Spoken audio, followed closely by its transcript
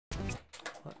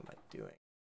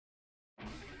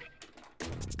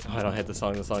Oh, I don't hate the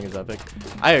song is epic.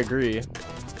 I agree.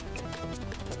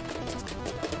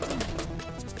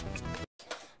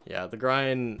 Yeah, the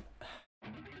grind...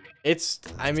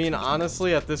 I mean,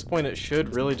 honestly, at this point, it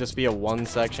should really just be a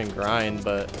one-section grind,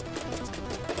 but...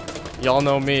 Y'all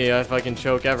know me, I fucking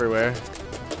choke everywhere.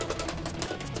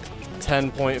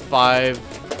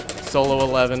 10.5, solo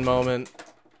 11 moment.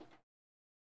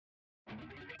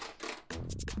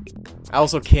 I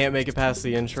also can't make it past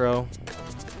the intro.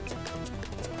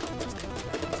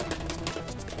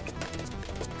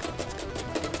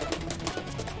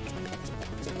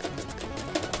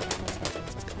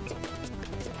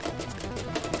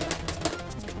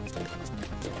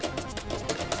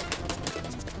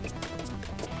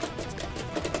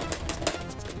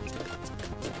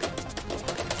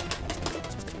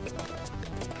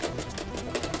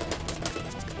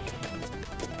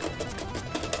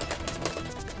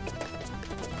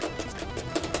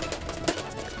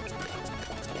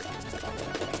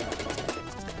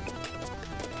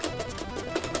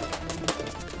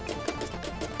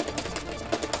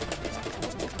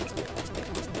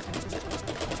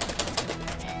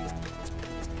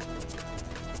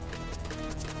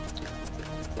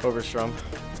 Overstrum.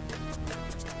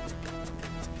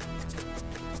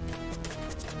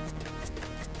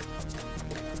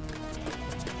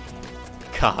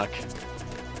 Cock.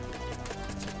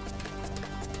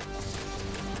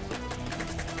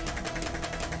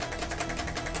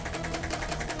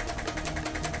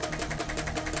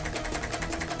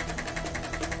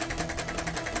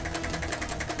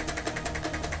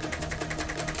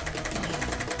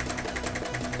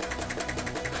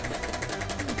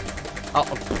 Oh,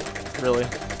 really? I'm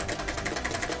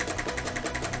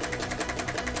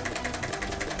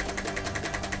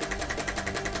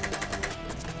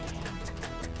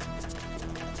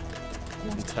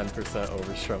 10%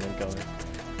 overstrum incoming.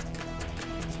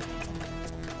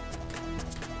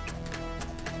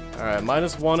 Alright,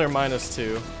 -1 or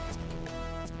 -2?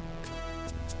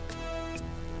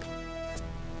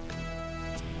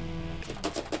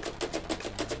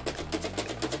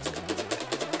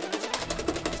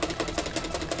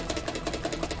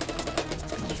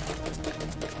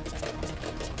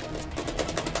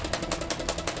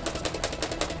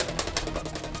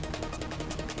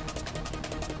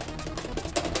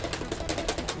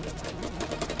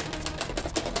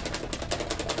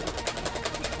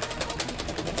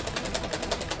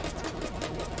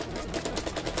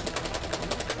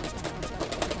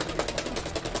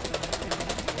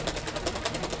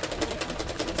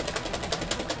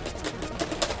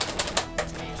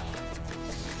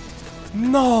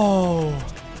 No!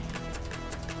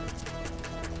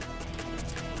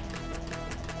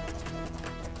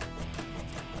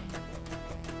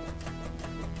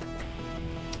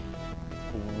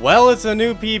 Well, it's a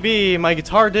new PB. My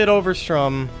guitar did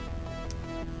overstrum.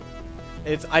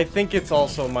 I think it's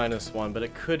also -1, but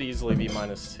it could easily be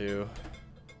 -2.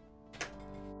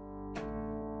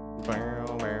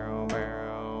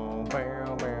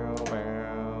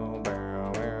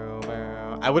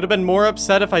 I would have been more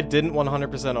upset if I didn't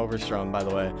 100% overstrum, by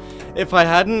the way. If I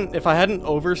hadn't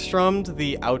overstrummed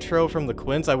the outro from the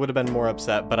Quince, I would have been more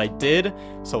upset, but I did,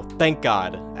 so thank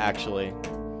God, actually.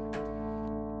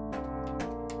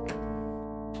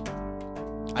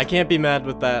 I can't be mad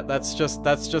with that. That's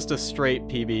just a straight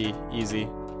PB, easy.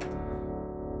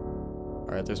 All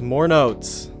right, there's more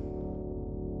notes.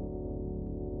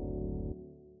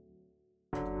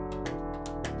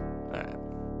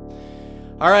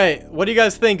 Alright, what do you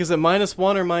guys think? Is it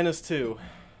 -1 or -2?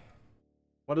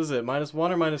 What is it,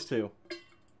 -1 or -2?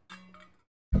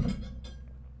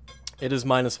 It is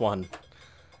 -1.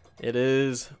 It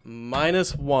is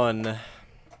 -1.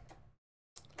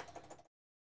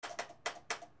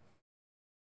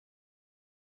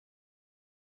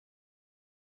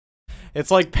 It's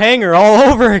like Penger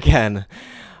all over again!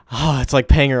 Oh, it's like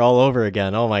Penger all over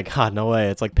again. Oh my god, no way.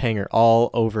 It's like Penger all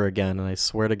over again. And I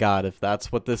swear to God, if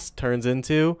that's what this turns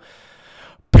into,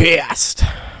 pissed.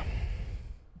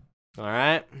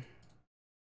 Alright.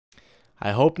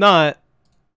 I hope not.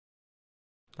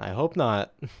 I hope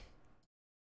not.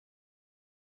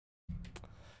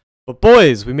 But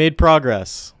boys, we made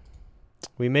progress.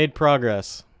 We made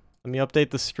progress. Let me update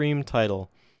the stream title.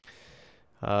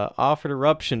 Offered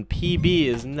Eruption PB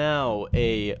is now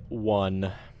a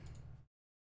 1.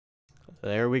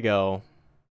 There we go.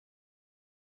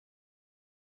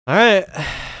 Alright.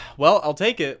 Well, I'll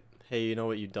take it. Hey, you know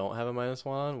what you don't have a -1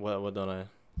 on? What don't I?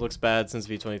 Looks bad since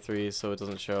V23, so it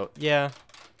doesn't show. Yeah.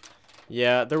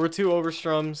 Yeah, there were 2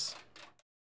 overstrums.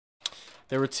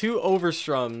 There were 2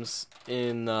 overstrums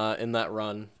in that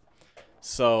run.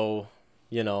 So,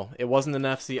 you know, it wasn't an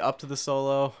FC up to the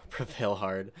solo. Prevail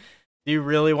hard. Do you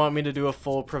really want me to do a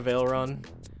full Prevail run?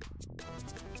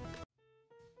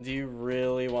 Do you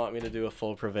really want me to do a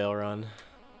full Prevail run?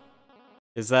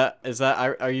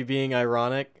 Are you being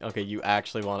ironic? Okay, you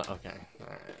actually want to, okay.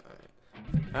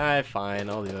 Alright, fine,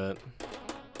 I'll do it.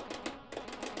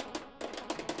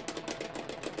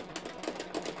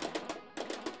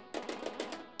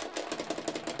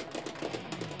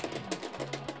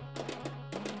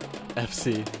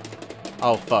 FC.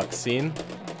 Oh fuck, scene?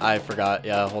 I forgot,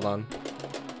 yeah, hold on.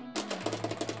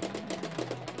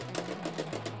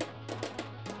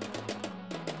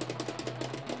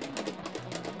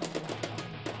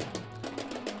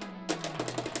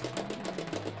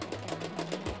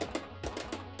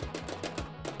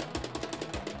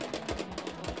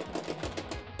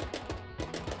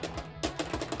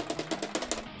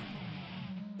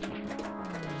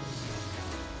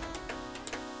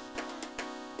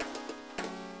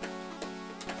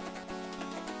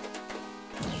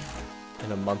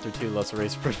 In a month or two, let's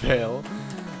race Prevail.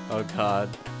 Oh god.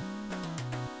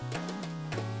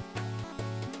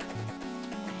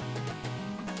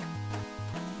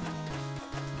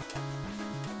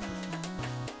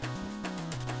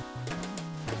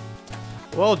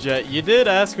 Well, Jet, you did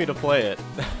ask me to play it.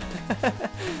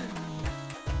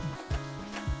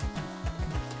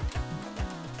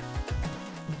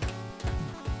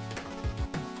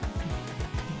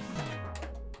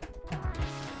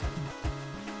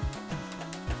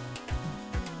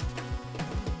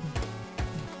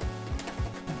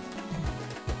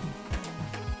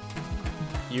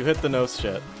 You hit the nose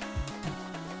shit.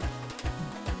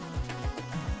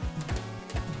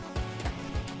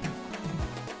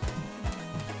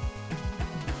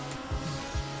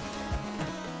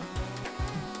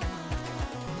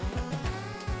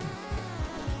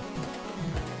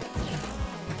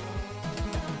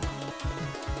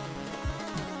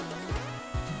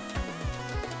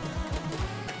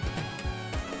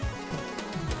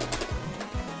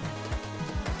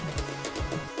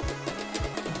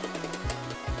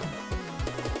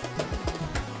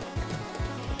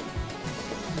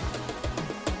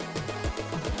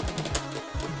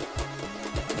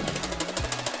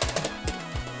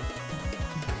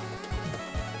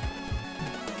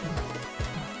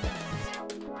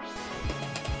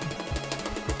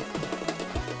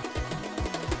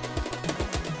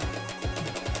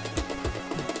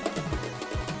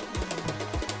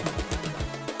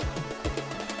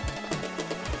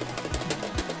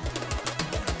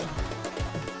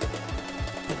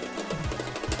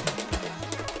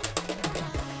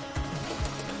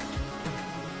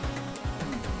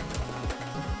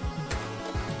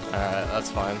 Alright, that's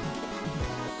fine.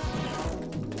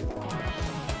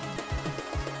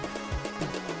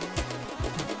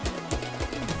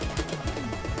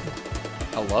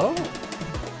 Hello?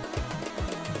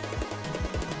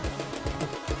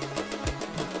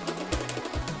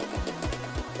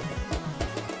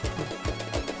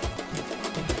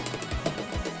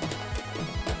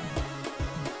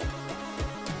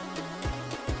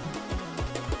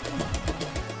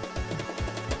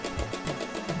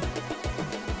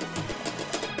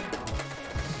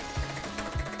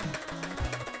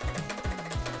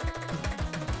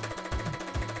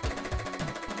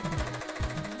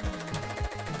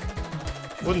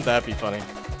 Wouldn't that be funny?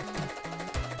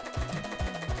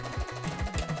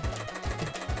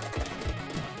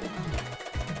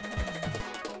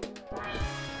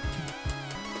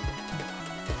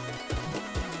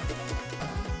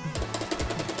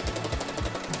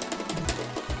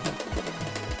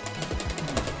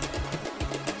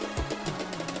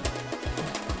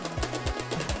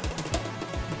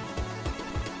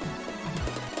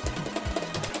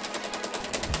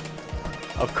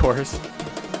 Of course.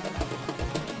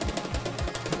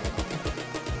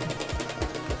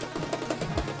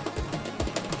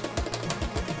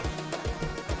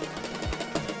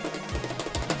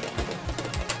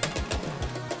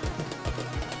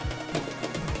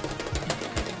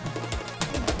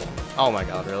 Oh my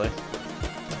god, really?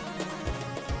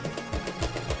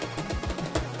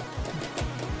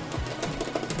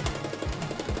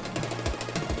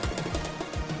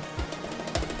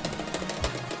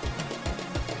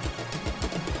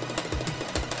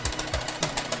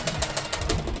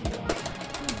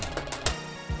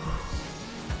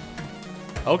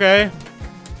 Okay.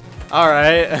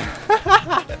 Alright.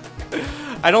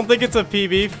 I don't think it's a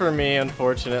PB for me,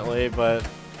 unfortunately, but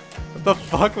what the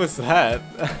fuck was that?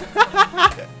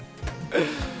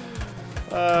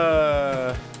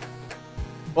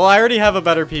 Well, I already have a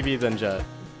better PB than Jet.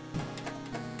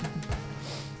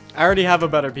 I already have a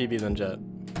better PB than Jet.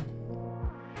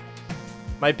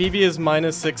 My PB is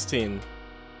minus 16.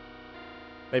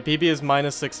 My PB is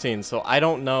minus 16, so I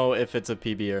don't know if it's a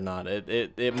PB or not.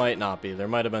 It might not be. There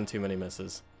might have been too many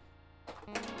misses.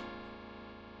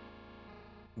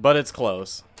 But it's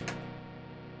close.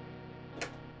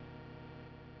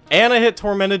 And I hit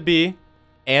Tormented B.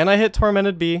 And I hit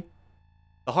Tormented B.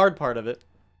 The hard part of it.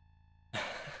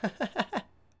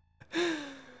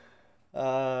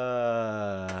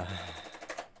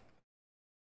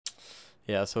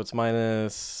 Yeah, so it's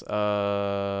minus, what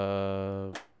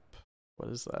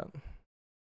is that?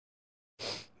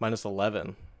 Minus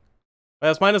 11.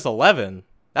 That's minus 11.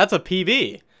 That's a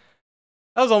PB.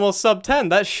 That was almost sub 10.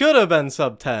 That should have been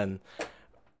sub 10.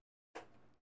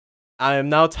 I am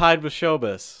now tied with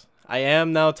Showbiz. I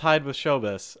am now tied with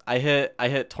Showbiz. I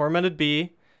hit Tormented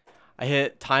B. I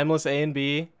hit Timeless A and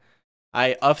B.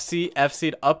 I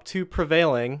FC'd up to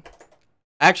Prevailing.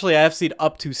 Actually, I FC'd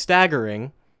up to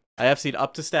Staggering. I FC'd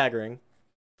up to Staggering.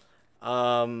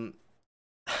 By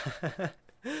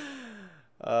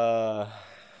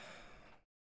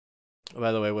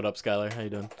the way, what up, Skylar? How you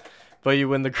doing? But you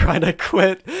win the grind. I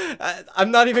quit. I'm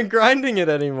not even grinding it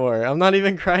anymore. I'm not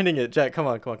even grinding it. Jack, come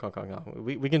on.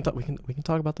 We can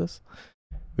talk about this.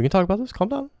 We can talk about this. Calm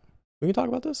down. We can talk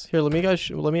about this. Here, let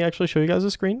me actually show you guys the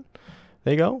screen.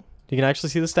 There you go. You can actually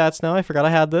see the stats now. I forgot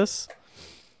I had this.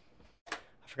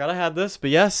 But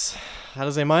yes, that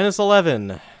is a minus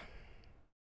 11.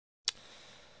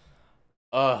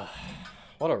 What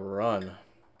a run.